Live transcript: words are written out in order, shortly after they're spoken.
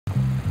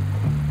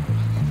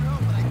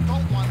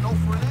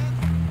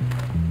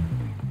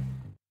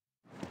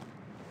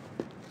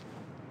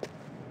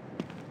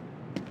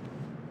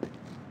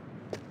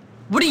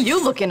What are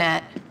you looking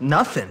at?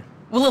 Nothing.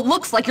 Well, it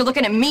looks like you're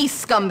looking at me,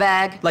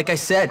 scumbag. Like I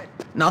said,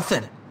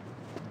 nothing.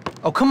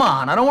 Oh, come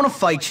on, I don't want to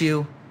fight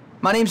you.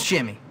 My name's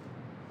Jimmy.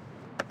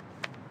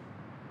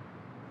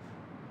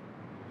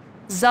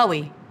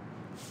 Zoe.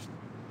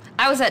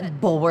 I was at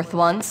Bullworth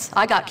once.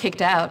 I got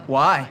kicked out.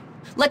 Why?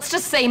 Let's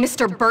just say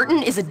Mr.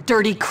 Burton is a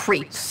dirty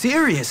creep.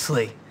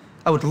 Seriously?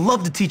 I would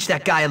love to teach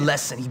that guy a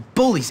lesson. He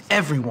bullies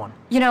everyone.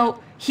 You know,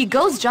 he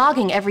goes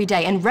jogging every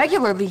day and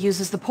regularly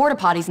uses the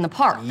porta-potties in the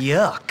park.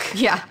 Yuck.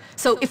 Yeah,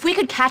 so if we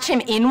could catch him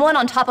in one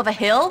on top of a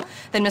hill,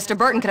 then Mr.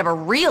 Burton could have a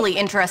really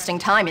interesting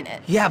time in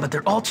it. Yeah, but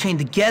they're all chained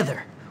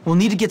together. We'll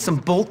need to get some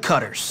bolt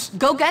cutters.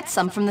 Go get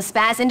some from the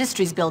Spaz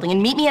Industries building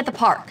and meet me at the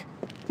park.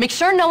 Make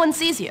sure no one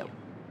sees you.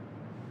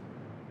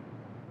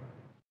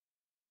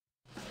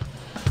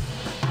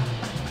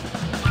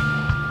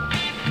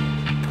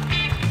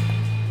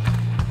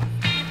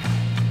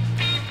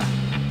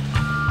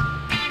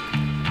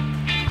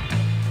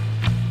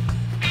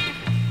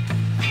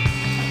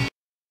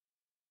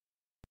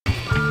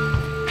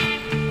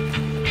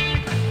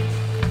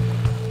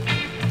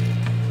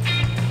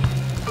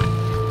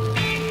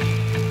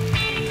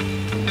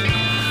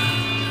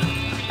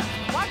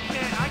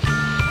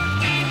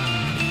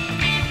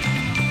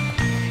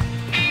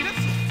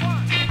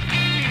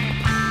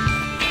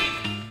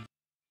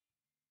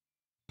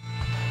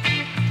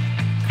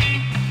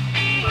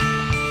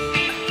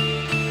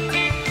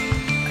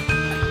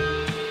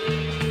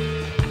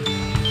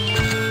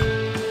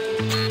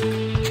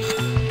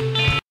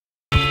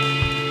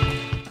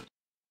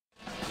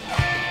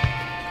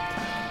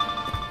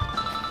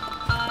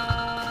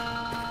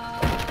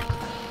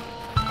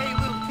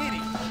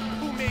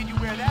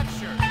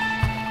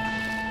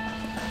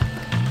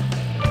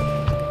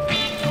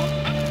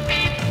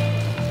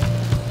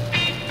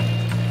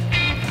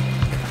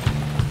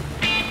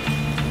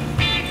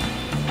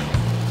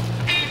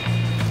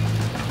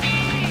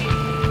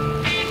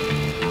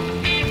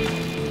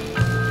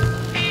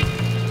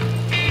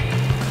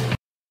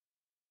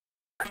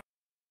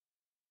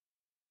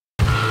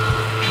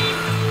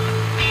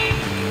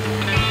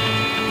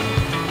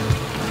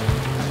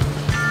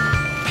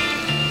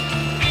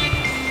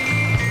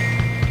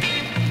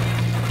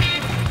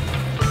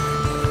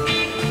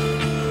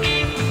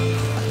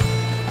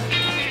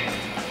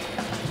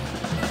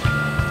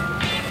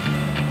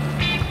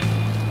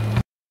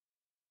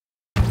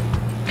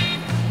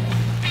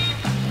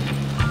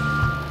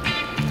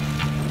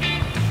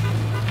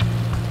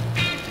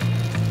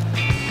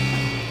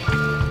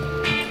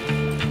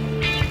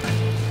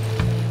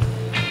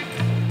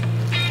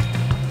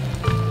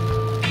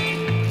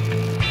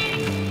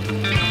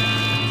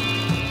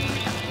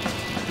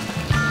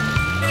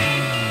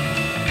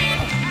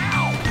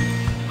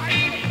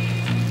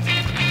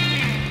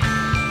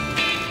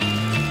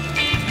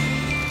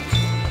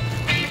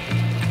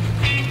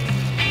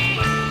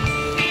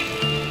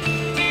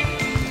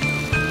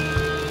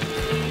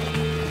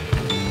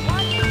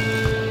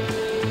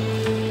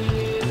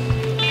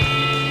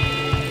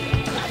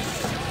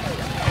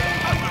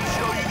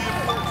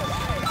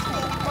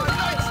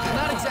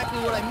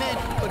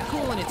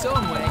 its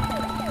own way.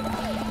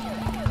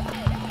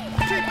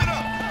 Keep it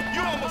up!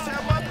 You almost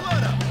have my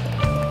blood up!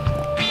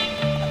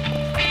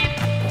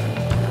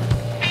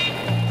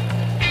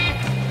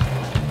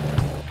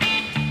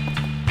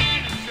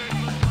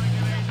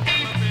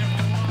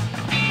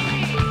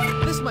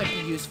 This might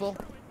be useful.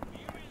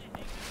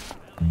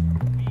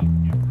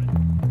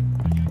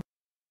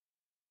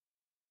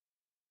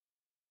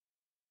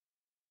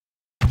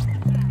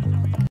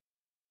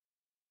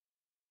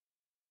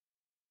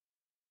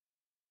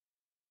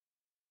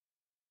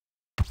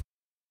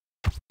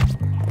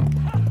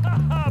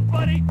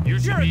 Buddy, you're a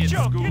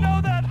joke, you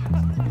know that?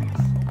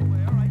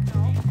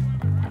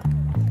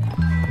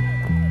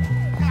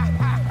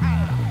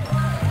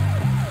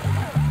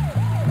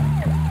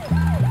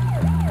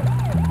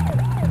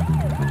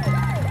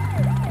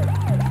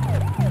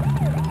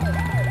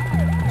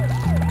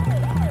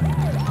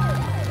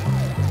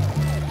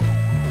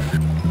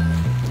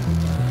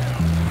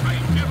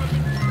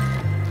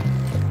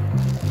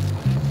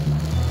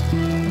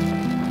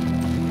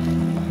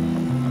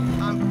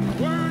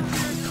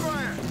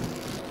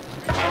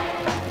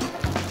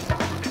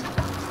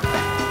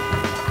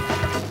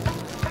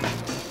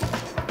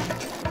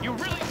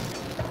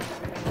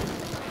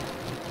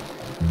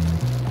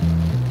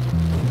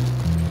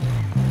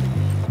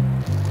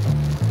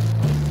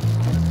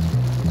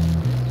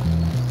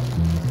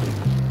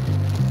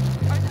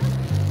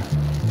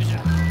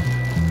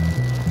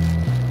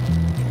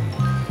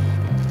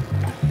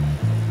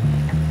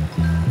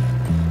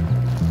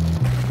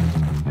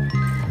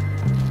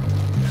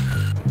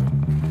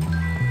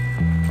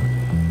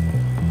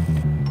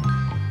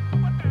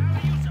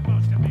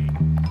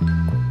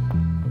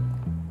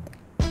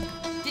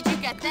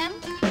 Them?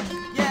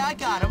 Yeah, I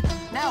got him.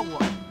 Now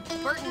what?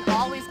 Burton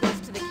always goes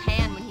to the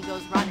can when he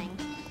goes running.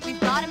 We've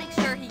got to make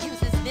sure he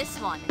uses this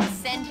one and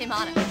send him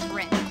on a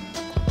trip.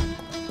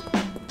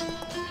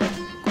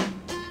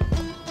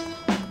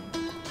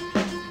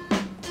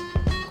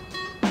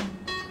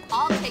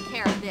 I'll take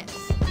care of it.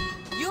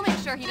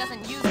 sure he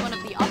doesn't use one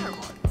of the other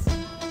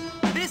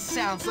ones. This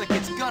sounds like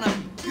it's gonna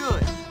be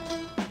good.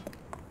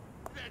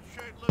 That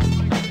shirt looks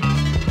like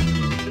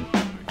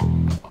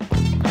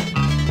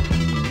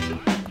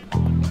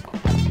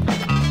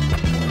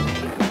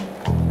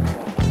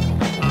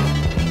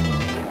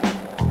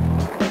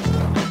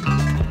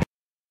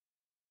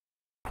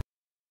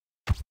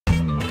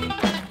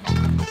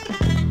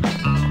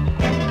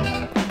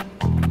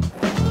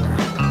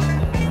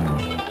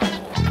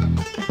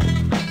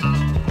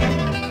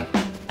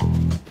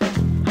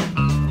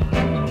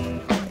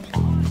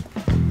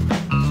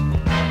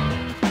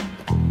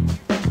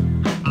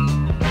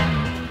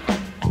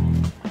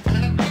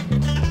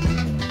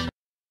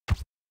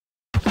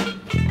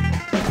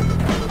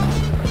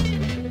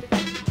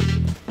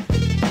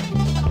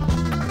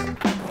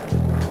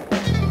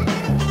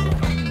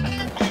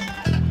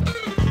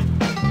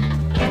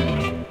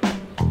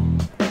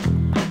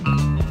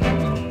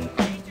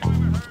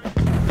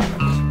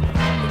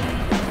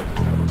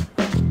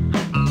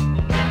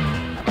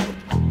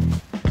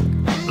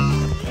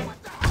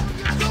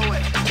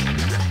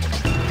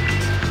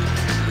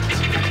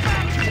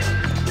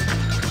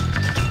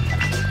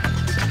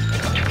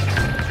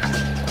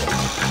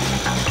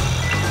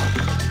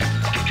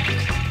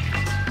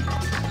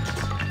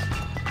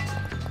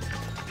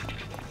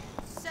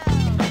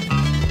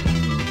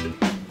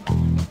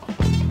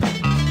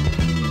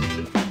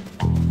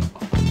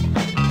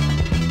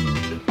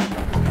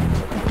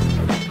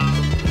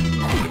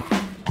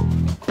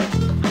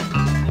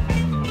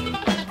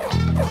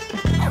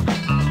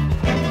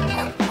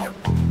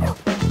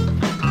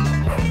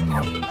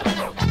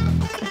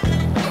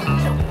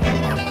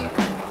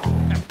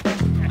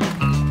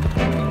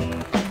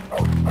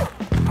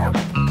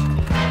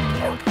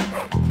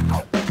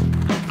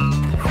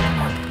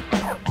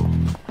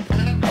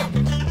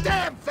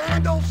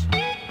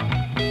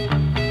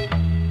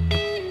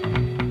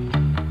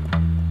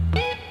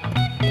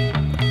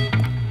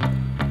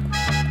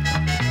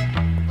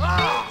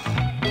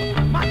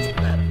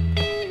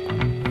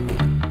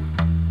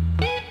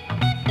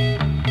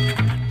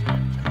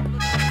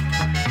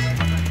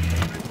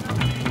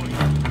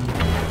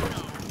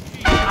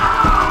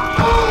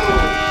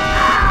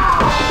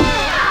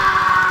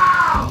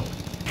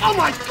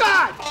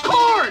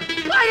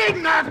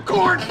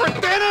corn for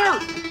dinner?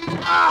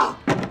 Oh,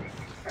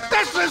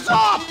 this is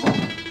awful!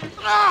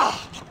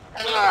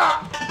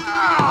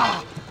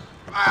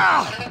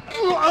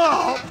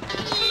 Oh,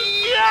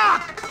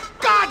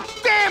 yuck! God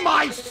damn,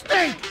 I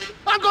stink!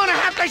 I'm gonna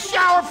have to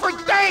shower for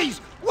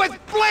days with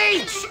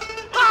bleach!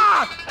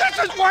 Ah, this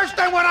is worse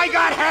than when I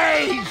got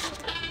hazed!